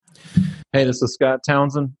Hey, this is Scott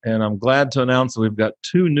Townsend, and I'm glad to announce that we've got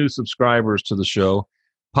two new subscribers to the show,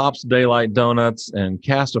 Pop's Daylight Donuts and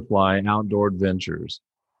Castafly Outdoor Adventures.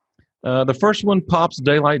 The first one, Pop's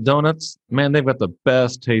Daylight Donuts, man, they've got the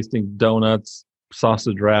best tasting donuts,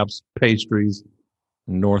 sausage wraps, pastries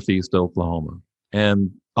in Northeast Oklahoma.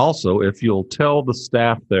 And also, if you'll tell the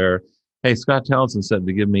staff there, hey, Scott Townsend said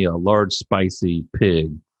to give me a large spicy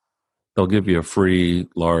pig, they'll give you a free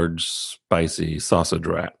large spicy sausage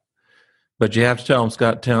wrap. But you have to tell them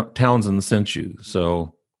Scott Townsend sent you.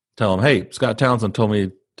 So tell them, hey, Scott Townsend told me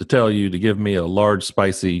to tell you to give me a large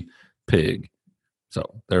spicy pig.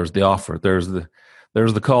 So there's the offer. There's the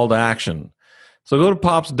call to action. So go to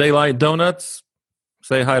Pop's Daylight Donuts.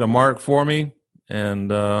 Say hi to Mark for me. And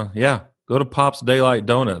go to Pop's Daylight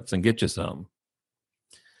Donuts and get you some.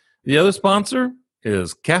 The other sponsor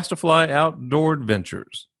is Castafly Outdoor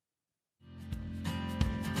Adventures.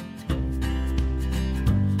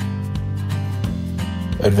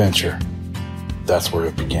 Adventure. That's where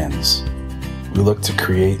it begins. We look to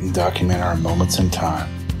create and document our moments in time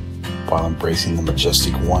while embracing the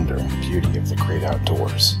majestic wonder and beauty of the great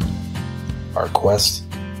outdoors. Our quest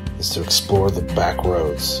is to explore the back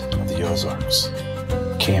roads of the Ozarks,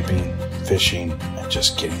 camping, fishing, and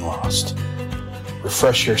just getting lost.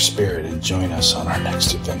 Refresh your spirit and join us on our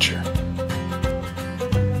next adventure.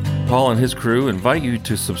 Paul and his crew invite you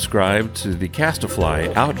to subscribe to the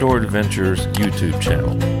Castafly Outdoor Adventures YouTube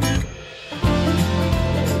channel.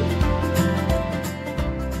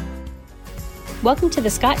 Welcome to the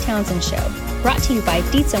Scott Townsend Show, brought to you by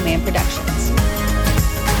Dietzo Man Productions.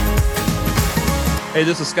 Hey,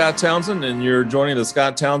 this is Scott Townsend, and you're joining the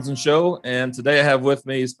Scott Townsend Show. And today I have with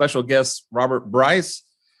me special guest Robert Bryce.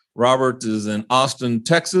 Robert is in Austin,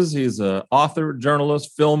 Texas. He's an author,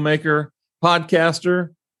 journalist, filmmaker,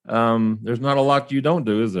 podcaster. There's not a lot you don't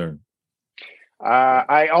do, is there?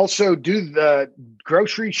 I also do the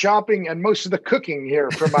grocery shopping and most of the cooking here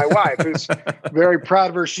for my wife, who's very proud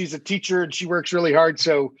of her. She's a teacher and she works really hard.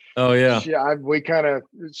 So, we kind of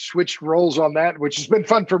switched roles on that, which has been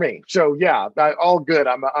fun for me. So, all good.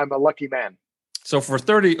 I'm a lucky man. So,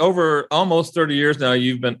 for almost 30 years now,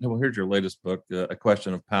 you've been. Well, here's your latest book, A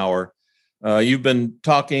Question of Power. You've been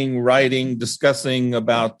talking, writing, discussing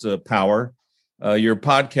about power. Your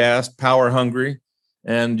podcast, Power Hungry,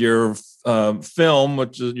 and your film,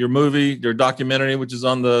 which is your movie, your documentary, which is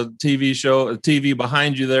on the TV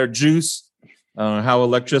behind you there, Juice, How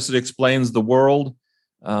Electricity Explains the World.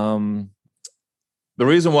 The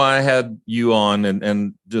reason why I had you on,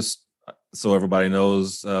 and just so everybody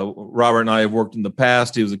knows, Robert and I have worked in the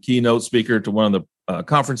past. He was a keynote speaker to one of the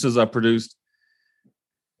conferences I produced.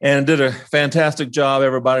 And did a fantastic job.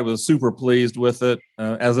 Everybody was super pleased with it.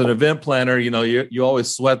 As an event planner, you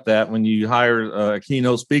always sweat that when you hire a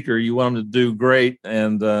keynote speaker. You want them to do great,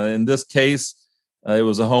 and in this case, it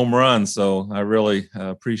was a home run. So I really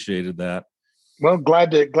appreciated that. Well, glad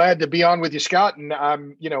to be on with you, Scott. And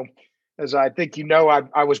as I think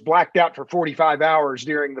I was blacked out for 45 hours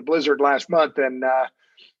during the blizzard last month, and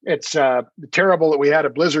it's terrible that we had a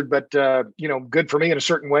blizzard, but good for me in a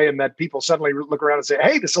certain way, and that people suddenly look around and say,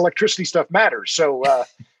 "Hey, this electricity stuff matters." So,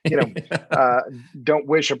 don't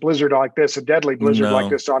wish a blizzard like this, a deadly blizzard like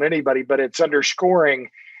this, on anybody. But it's underscoring,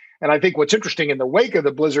 and I think what's interesting in the wake of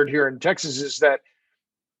the blizzard here in Texas is that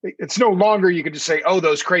it's no longer you can just say, "Oh,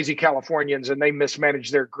 those crazy Californians," and they mismanage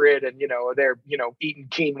their grid, and they're eating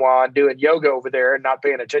quinoa and doing yoga over there and not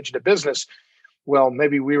paying attention to business. Well,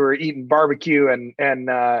 maybe we were eating barbecue and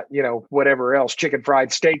whatever else, chicken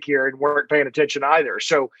fried steak here, and weren't paying attention either.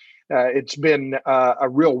 So it's been a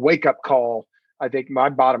real wake up call. I think my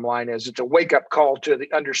bottom line is it's a wake up call to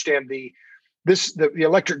understand the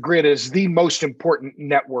electric grid is the most important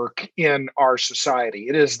network in our society.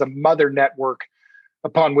 It is the mother network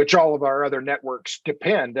upon which all of our other networks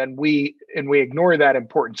depend, and we ignore that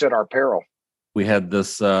importance at our peril. We had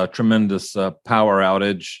this tremendous power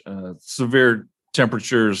outage, severe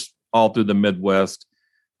temperatures all through the Midwest.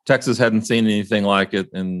 Texas hadn't seen anything like it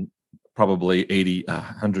in probably 80,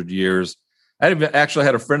 100 years. I actually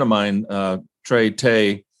had a friend of mine, Trey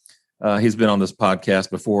Tay. He's been on this podcast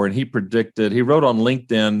before, and he wrote on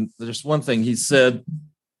LinkedIn, there's one thing he said.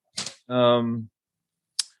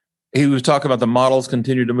 He was talking about the models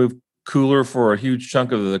continue to move cooler for a huge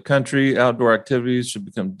chunk of the country. Outdoor activities should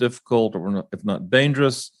become difficult, or if not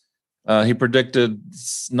dangerous. He predicted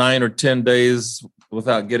 9 or 10 days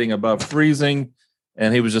without getting above freezing,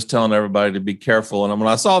 and he was just telling everybody to be careful. And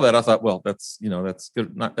when I saw that, I thought, well, that's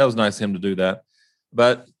good. That was nice of him to do that.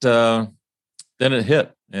 But then it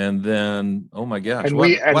hit, and then oh my gosh,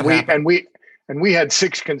 and we had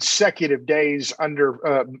 6 consecutive days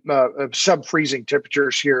under sub freezing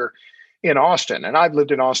temperatures here in Austin. And I've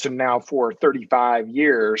lived in Austin now for 35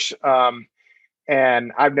 years.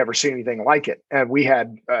 And I've never seen anything like it. And we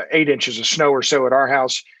had 8 inches of snow or so at our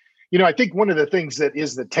house. I think one of the things that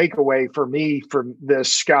is the takeaway for me from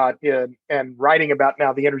this, Scott, and writing about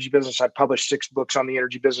now the energy business, I published 6 books on the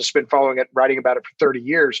energy business, been following it, writing about it for 30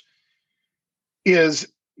 years, is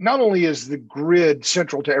not only is the grid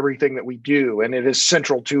central to everything that we do, and it is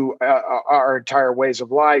central to our entire ways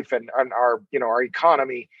of life and our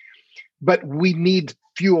economy, but we need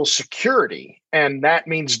fuel security, and that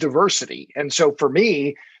means diversity. And so for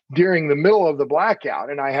me, during the middle of the blackout,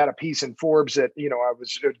 and I had a piece in Forbes that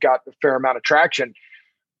it got a fair amount of traction.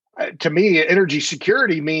 To me, energy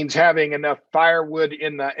security means having enough firewood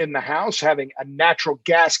in the house, having a natural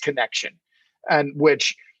gas connection, and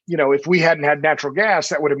which, if we hadn't had natural gas,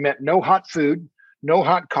 that would have meant no hot food, no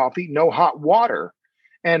hot coffee, no hot water,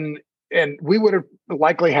 and we would have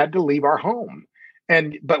likely had to leave our home.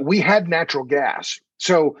 But we had natural gas.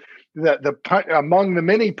 So the among the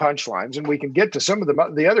many punchlines, and we can get to some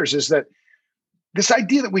of the others, is that this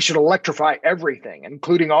idea that we should electrify everything,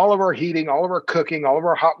 including all of our heating, all of our cooking, all of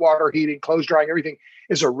our hot water heating, clothes drying, everything,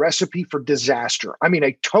 is a recipe for disaster. I mean,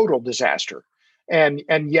 a total disaster. And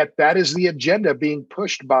yet that is the agenda being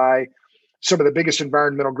pushed by some of the biggest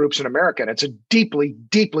environmental groups in America. And it's a deeply,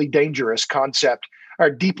 deeply dangerous concept, or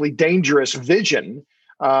deeply dangerous vision.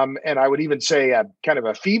 And I would even say a kind of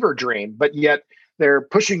a fever dream, but yet they're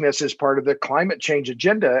pushing this as part of the climate change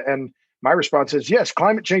agenda. And my response is, yes,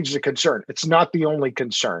 climate change is a concern. It's not the only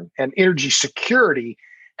concern. And energy security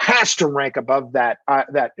has to rank above that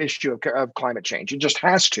issue of climate change. It just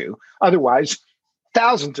has to. Otherwise,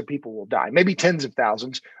 thousands of people will die, maybe tens of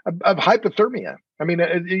thousands of hypothermia. I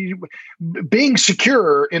mean, being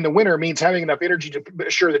secure in the winter means having enough energy to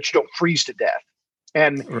assure that you don't freeze to death.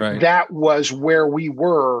 And that was where we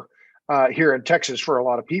were here in Texas for a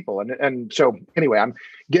lot of people. And so anyway, I'm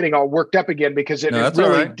getting all worked up again because it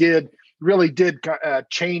really did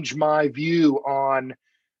change my view on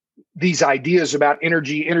these ideas about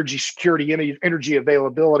energy security, energy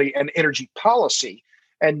availability, and energy policy.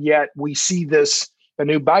 And yet we see the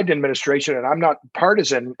new Biden administration, and I'm not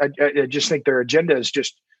partisan. I just think their agenda is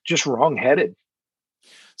just wrong-headed.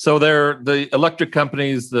 So the electric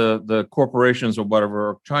companies, the corporations or whatever,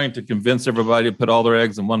 are trying to convince everybody to put all their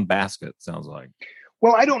eggs in one basket, sounds like.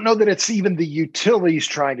 Well, I don't know that it's even the utilities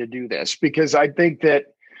trying to do this, because I think that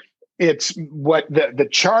it's what the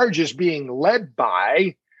charge is being led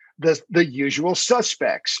by the usual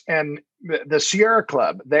suspects. And the Sierra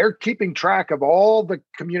Club, they're keeping track of all the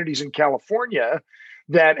communities in California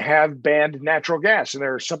that have banned natural gas. And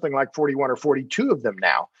there are something like 41 or 42 of them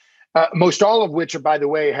now. Most all of which, by the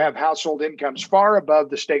way, have household incomes far above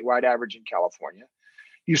the statewide average in California.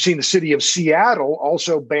 You've seen the city of Seattle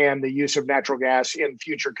also ban the use of natural gas in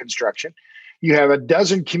future construction. You have a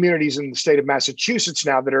dozen communities in the state of Massachusetts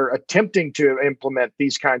now that are attempting to implement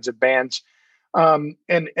these kinds of bans. And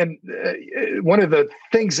one of the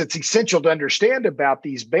things that's essential to understand about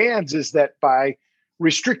these bans is that by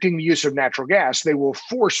restricting the use of natural gas, they will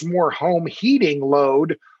force more home heating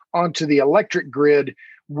load onto the electric grid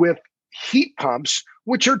with heat pumps,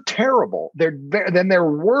 which are terrible. They're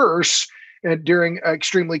worse during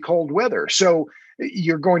extremely cold weather. So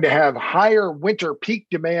you're going to have higher winter peak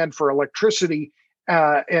demand for electricity.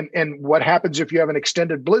 And what happens if you have an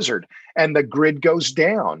extended blizzard and the grid goes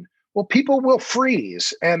down? Well, people will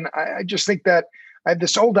freeze. And I just think that I have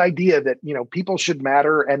this old idea that, people should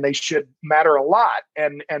matter, and they should matter a lot.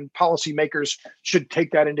 And policymakers should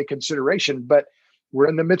take that into consideration. But we're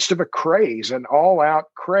in the midst of a craze, an all-out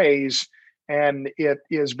craze, and it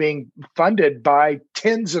is being funded by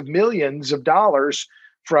tens of millions of dollars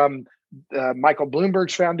from Michael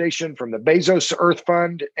Bloomberg's foundation, from the Bezos Earth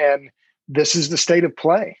Fund, and this is the state of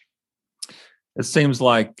play. It seems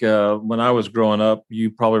like when I was growing up,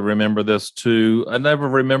 you probably remember this too. I never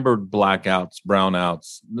remembered blackouts,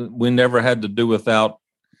 brownouts. We never had to do without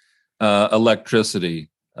electricity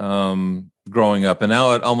growing up. And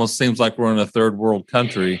now it almost seems like we're in a third world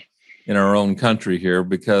country in our own country here,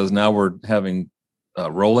 because now we're having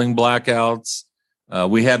rolling blackouts.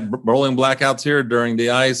 We had rolling blackouts here during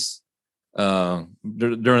the ice, during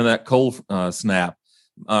that cold snap.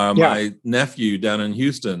 My nephew down in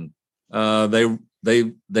Houston,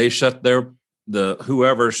 they shut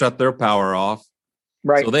whoever shut their power off.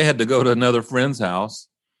 Right. So they had to go to another friend's house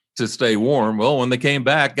to stay warm. Well, when they came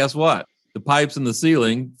back, guess what? The pipes in the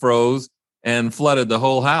ceiling froze and flooded the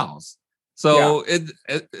whole house. So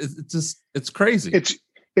it's crazy.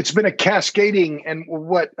 It's been a cascading. And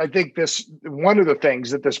what I think one of the things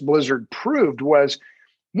that this blizzard proved was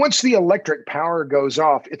Once the electric power goes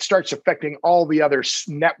off, it starts affecting all the other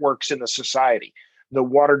networks in the society. The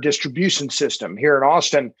water distribution system here in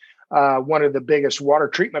Austin, one of the biggest water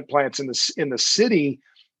treatment plants in the city,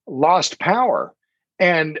 lost power.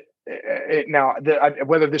 And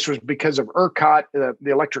whether this was because of ERCOT,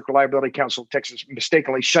 the Electric Reliability Council of Texas,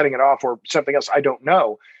 mistakenly shutting it off, or something else, I don't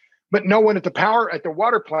know. But no one at the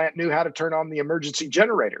water plant knew how to turn on the emergency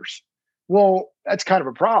generators. Well, that's kind of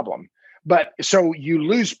a problem. But so you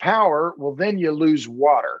lose power, well, then you lose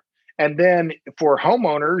water. And then for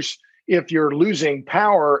homeowners, if you're losing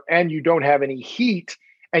power and you don't have any heat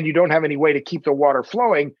and you don't have any way to keep the water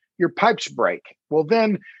flowing, your pipes break. Well,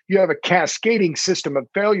 then you have a cascading system of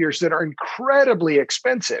failures that are incredibly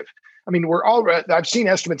expensive. I mean, I've seen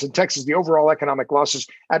estimates in Texas, the overall economic losses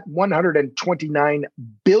at $129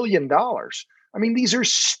 billion. I mean, these are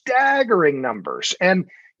staggering numbers. And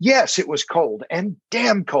yes, it was cold and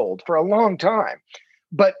damn cold for a long time.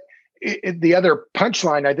 But the other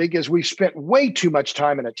punchline, I think, is we've spent way too much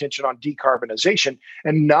time and attention on decarbonization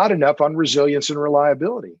and not enough on resilience and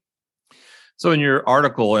reliability. So in your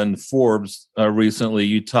article in Forbes recently,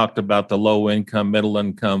 you talked about the low income, middle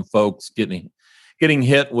income folks getting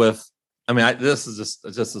hit with, I mean, this is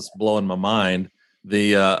just blowing my mind,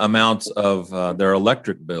 the amounts of their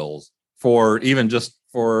electric bills for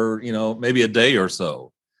maybe a day or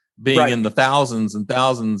so, being right in the thousands and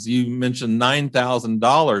thousands. You mentioned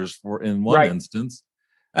 $9,000 in one instance.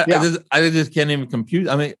 I just can't even compute.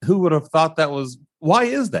 I mean, who would have thought that was? Why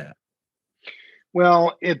is that?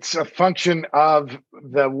 Well, it's a function of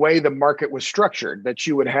the way the market was structured, that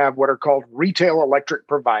you would have what are called retail electric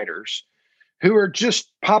providers, who are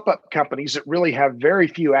just pop-up companies that really have very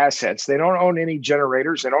few assets. They don't own any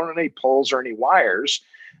generators. They don't own any poles or any wires.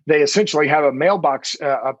 They essentially have a mailbox,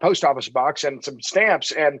 a post office box, and some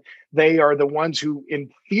stamps, and they are the ones who,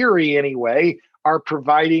 in theory anyway, are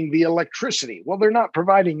providing the electricity. Well, they're not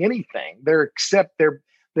providing anything. They're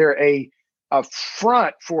a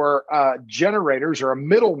front for generators, or a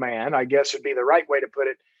middleman, I guess would be the right way to put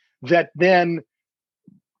it, that then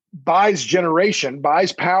buys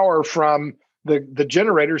power from the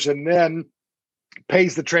generators, and then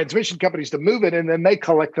pays the transmission companies to move it, and then they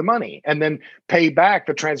collect the money and then pay back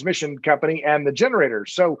the transmission company and the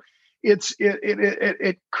generators. So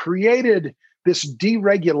it created this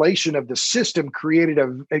deregulation of the system, created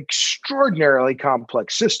an extraordinarily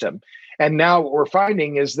complex system. And now what we're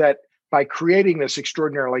finding is that by creating this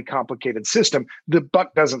extraordinarily complicated system, the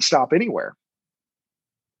buck doesn't stop anywhere.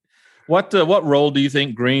 What role do you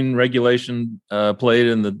think green regulation played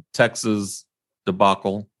in the Texas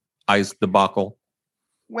ICE debacle?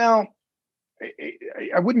 Well,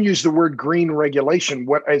 I wouldn't use the word green regulation.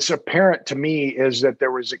 What is apparent to me is that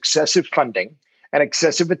there was excessive funding and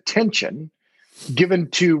excessive attention given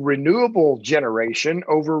to renewable generation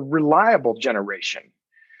over reliable generation.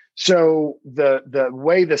 So the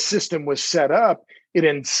way the system was set up, it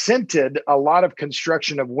incented a lot of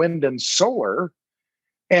construction of wind and solar.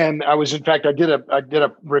 And I recorded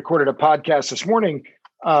a podcast this morning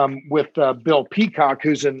with Bill Peacock,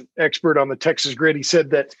 who's an expert on the Texas grid. He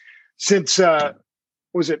said that since in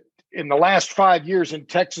the last 5 years in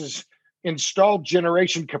Texas, installed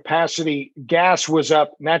generation capacity,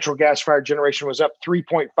 natural gas fired generation was up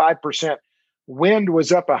 3.5%, wind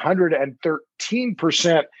was up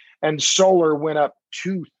 113%, and solar went up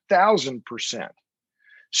 2,000%.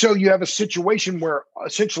 So you have a situation where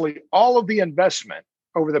essentially all of the investment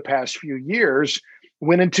over the past few years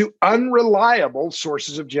went into unreliable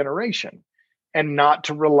sources of generation and not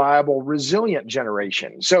to reliable, resilient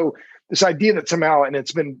generation. So this idea that somehow, and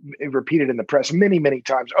it's been repeated in the press many, many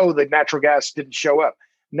times, the natural gas didn't show up.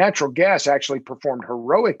 Natural gas actually performed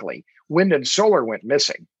heroically. Wind and solar went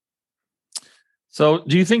missing. So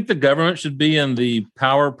do you think the government should be in the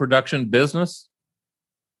power production business?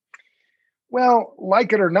 Well,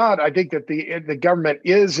 like it or not, I think that the government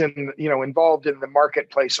is involved in the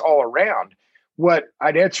marketplace all around. What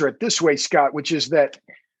I'd answer it this way, Scott, which is that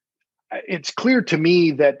it's clear to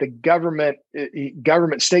me that the government,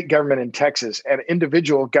 state government in Texas, and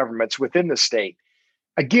individual governments within the state,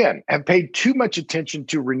 again, have paid too much attention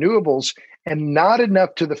to renewables and not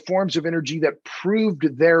enough to the forms of energy that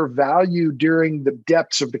proved their value during the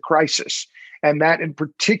depths of the crisis. And that in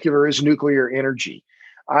particular is nuclear energy.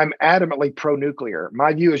 I'm adamantly pro-nuclear.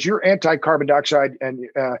 My view is you're anti-carbon dioxide and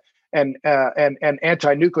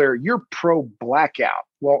anti-nuclear. You're pro-blackout.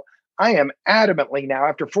 Well, I am adamantly now,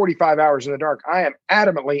 after 45 hours in the dark, I am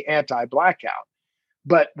adamantly anti-blackout.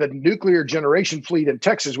 But the nuclear generation fleet in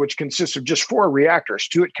Texas, which consists of just 4 reactors,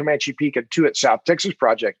 2 at Comanche Peak and 2 at South Texas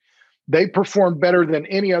Project, They perform better than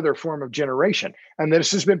any other form of generation. And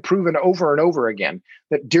this has been proven over and over again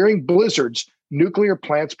that during blizzards, nuclear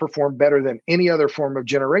plants perform better than any other form of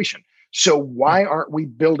generation. So why aren't we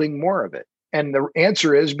building more of it? And the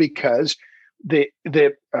answer is because I'm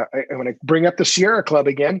going to bring up the Sierra Club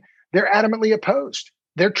again. They're adamantly opposed.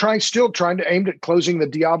 They're still trying to aim at closing the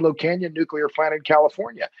Diablo Canyon nuclear plant in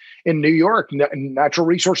California. In New York, Natural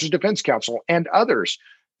Resources Defense Council and others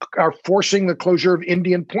are forcing the closure of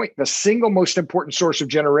Indian Point, the single most important source of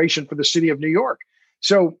generation for the city of New York.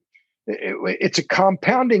 So it's a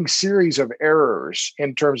compounding series of errors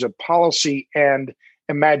in terms of policy and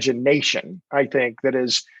imagination, I think, that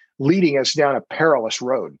is leading us down a perilous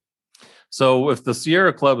road. So if the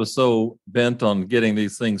Sierra Club is so bent on getting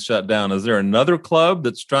these things shut down, is there another club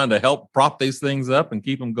that's trying to help prop these things up and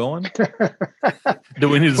keep them going? Do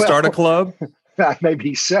we need to start a club?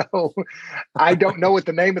 Maybe so. I don't know what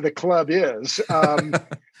the name of the club is.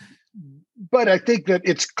 But I think that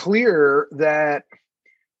it's clear that,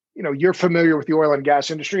 you're familiar with the oil and gas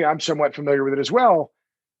industry. I'm somewhat familiar with it as well.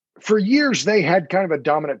 For years, they had kind of a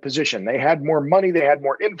dominant position. They had more money. They had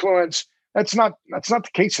more influence. That's not the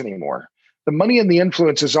case anymore. The money and the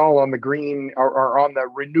influence is all on the green or on the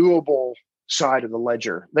renewable side of the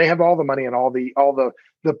ledger. They have all the money and all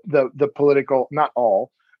the political, not all,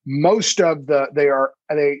 most of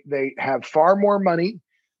they have far more money.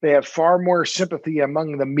 They have far more sympathy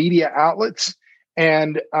among the media outlets,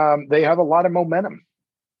 and they have a lot of momentum.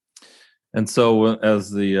 And so as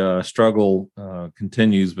the struggle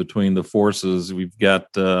continues between the forces, we've got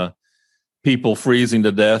people freezing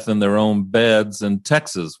to death in their own beds in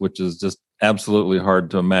Texas, which is just absolutely hard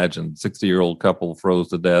to imagine. 60-year-old couple froze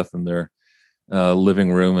to death in their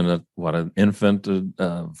living room, and an infant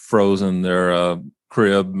froze in their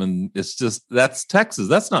crib. And it's just, that's Texas.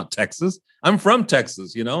 That's not Texas. I'm from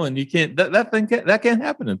Texas, and you can't, that can't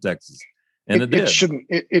happen in Texas. And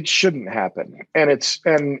it shouldn't happen. And it's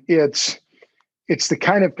the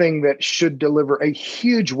kind of thing that should deliver a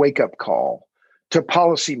huge wake-up call to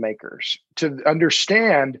policymakers to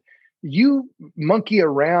understand you monkey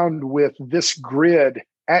around with this grid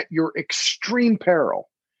at your extreme peril.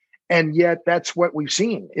 And yet that's what we've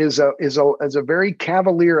seen is a very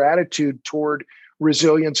cavalier attitude toward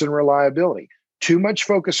resilience and reliability. Too much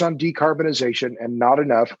focus on decarbonization and not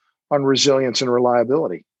enough on resilience and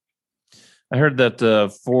reliability. I heard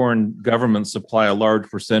that foreign governments supply a large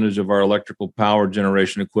percentage of our electrical power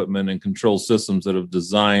generation equipment and control systems that have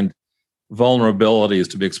designed vulnerabilities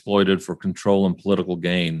to be exploited for control and political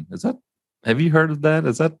gain. Have you heard of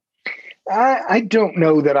that? I don't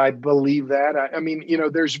know that I believe that. I mean,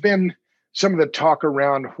 there's been some of the talk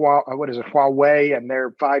around Huawei and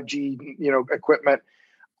their 5G, equipment.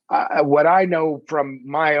 What I know from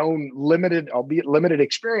my own limited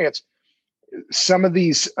experience, some of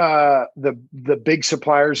these the big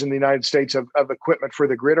suppliers in the United States of equipment for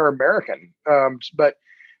the grid are American, but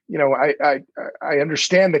I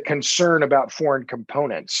understand the concern about foreign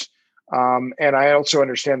components, and I also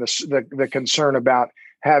understand the concern about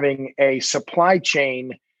having a supply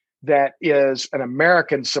chain that is an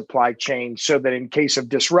American supply chain, so that in case of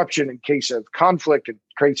disruption, in case of conflict, in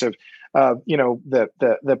case of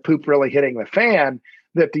the poop really hitting the fan,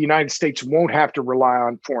 that the United States won't have to rely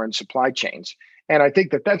on foreign supply chains. And I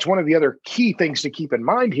think that that's one of the other key things to keep in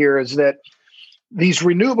mind here is that these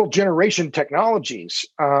renewable generation technologies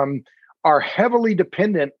are heavily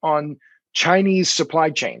dependent on Chinese supply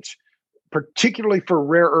chains, particularly for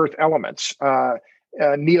rare earth elements,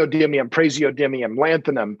 neodymium, praseodymium,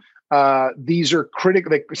 lanthanum. These are critical.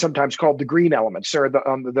 They're sometimes called the green elements. They're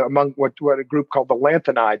among what a group called the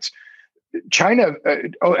lanthanides. China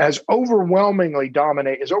is overwhelmingly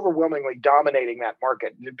dominating that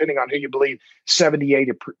market, depending on who you believe,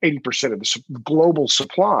 70, 80% of the global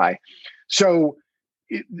supply. So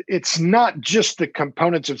it's not just the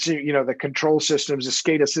components of, the control systems, the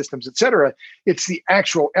SCADA systems, et cetera. It's the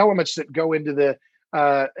actual elements that go into the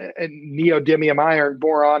neodymium iron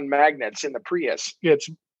boron magnets in the Prius. It's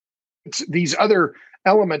these other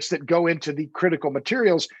elements that go into the critical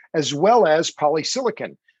materials, as well as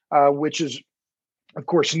polysilicon, which is, of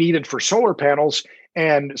course, needed for solar panels.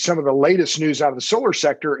 And some of the latest news out of the solar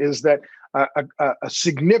sector is that a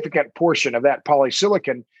significant portion of that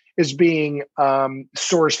polysilicon is being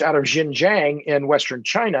sourced out of Xinjiang in Western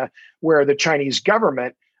China, where the Chinese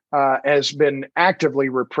government has been actively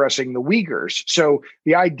repressing the Uyghurs. So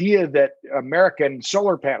the idea that American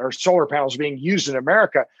solar panels being used in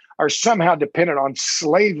America are somehow dependent on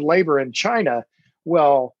slave labor in China,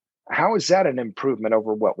 well, how is that an improvement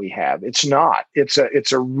over what we have? It's not.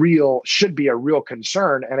 Should be a real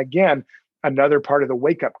concern. And again, another part of the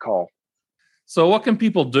wake-up call. So what can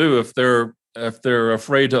people do if they're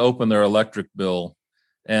afraid to open their electric bill,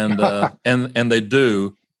 and and they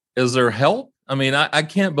do? Is there help? I mean, I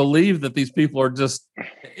can't believe that these people are just.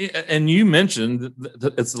 And you mentioned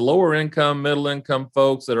that it's the lower income, middle income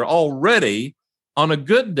folks that are already on a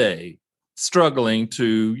good day struggling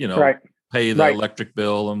to pay the electric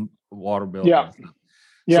bill and water bill. Yeah.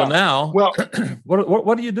 So now, well,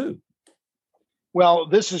 what do you do? Well,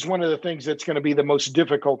 this is one of the things that's going to be the most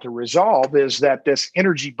difficult to resolve, is that this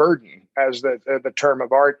energy burden, as the term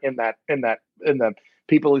of art in the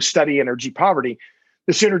people who study energy poverty,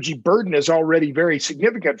 this energy burden is already very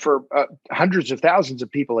significant for hundreds of thousands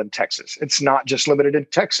of people in Texas. It's not just limited in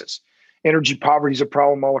Texas. Energy poverty is a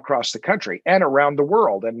problem all across the country and around the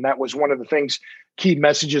world. And that was one of the key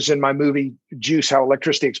messages in my movie, Juice, How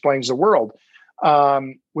Electricity Explains the World.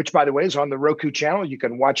 Which, by the way, is on the Roku channel. You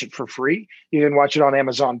can watch it for free. You can watch it on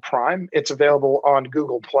Amazon Prime. It's available on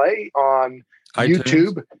Google Play, on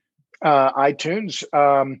YouTube, iTunes,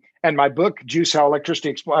 and my book, Juice, How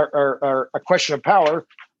Electricity or A Question of Power,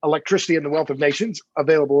 Electricity and the Wealth of Nations,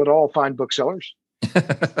 available at all fine booksellers.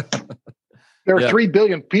 There are 3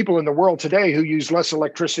 billion people in the world today who use less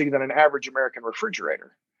electricity than an average American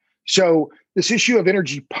refrigerator. So this issue of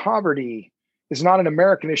energy poverty is not an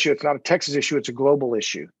American issue. It's not a Texas issue. It's a global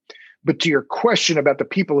issue. But to your question about the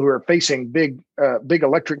people who are facing big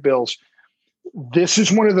electric bills, this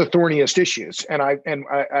is one of the thorniest issues. And I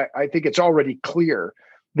think it's already clear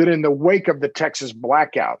that in the wake of the Texas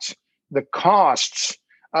blackouts, the costs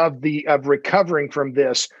of recovering from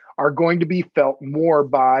this are going to be felt more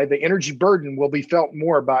by the energy burden will be felt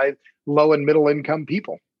more by low and middle income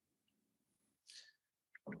people.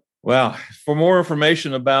 Well, for more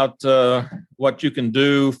information about what you can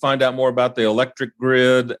do, find out more about the electric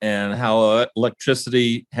grid and how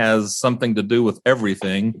electricity has something to do with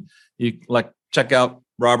everything, you check out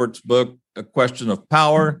Robert's book, A Question of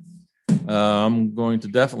Power. I'm going to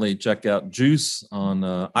definitely check out Juice on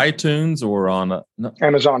iTunes or on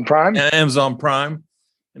Amazon Prime.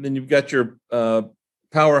 And then you've got your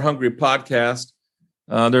Power Hungry podcast.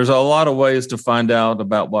 There's a lot of ways to find out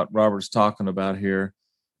about what Robert's talking about here.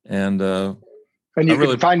 And you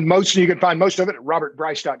can find most of it at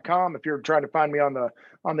robertbryce.com. If you're trying to find me on the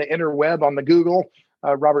interweb, on the Google,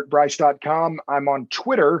 robertbryce.com. I'm on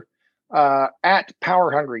Twitter at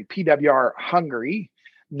Power Hungry, PWR Hungry.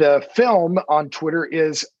 The film on Twitter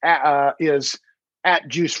is at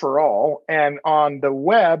Juice for All, and on the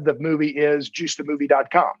web, the movie is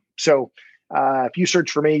juicethemovie.com. So if you search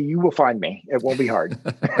for me, you will find me. It won't be hard.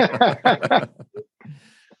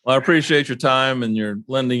 Well, I appreciate your time and your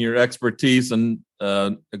lending your expertise and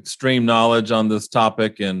extreme knowledge on this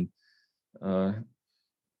topic, and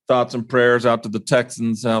thoughts and prayers out to the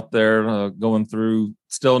Texans out there going through.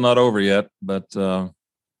 Still not over yet, but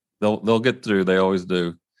they'll get through. They always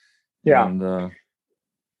do. Yeah. And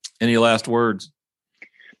any last words?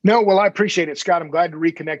 No. Well, I appreciate it, Scott. I'm glad to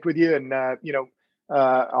reconnect with you, and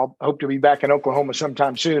I'll hope to be back in Oklahoma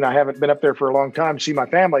sometime soon. I haven't been up there for a long time to see my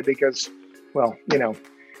family because, well,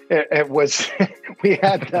 it was, we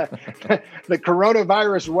had the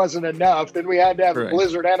coronavirus wasn't enough. Then we had to have a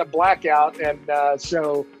blizzard and a blackout. And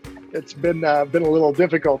so it's been a little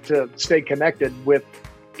difficult to stay connected with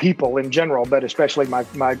people in general, but especially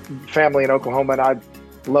my family in Oklahoma. And I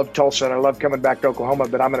love Tulsa and I love coming back to Oklahoma,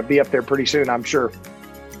 but I'm going to be up there pretty soon, I'm sure.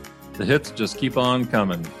 The hits just keep on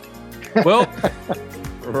coming. Well,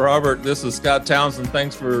 Robert, this is Scott Townsend.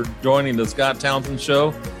 Thanks for joining the Scott Townsend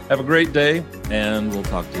Show. Have a great day, and we'll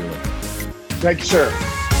talk to you later. Thank you, sir.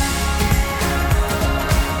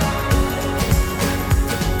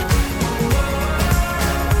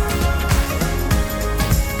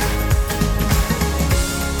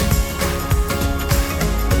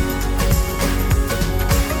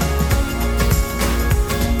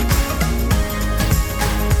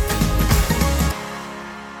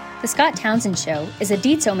 The Scott Townsend Show is a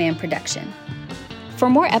Deetso Man production. For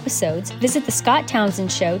more episodes, visit the Scott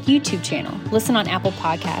Townsend Show YouTube channel, listen on Apple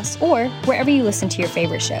Podcasts, or wherever you listen to your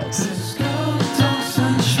favorite shows.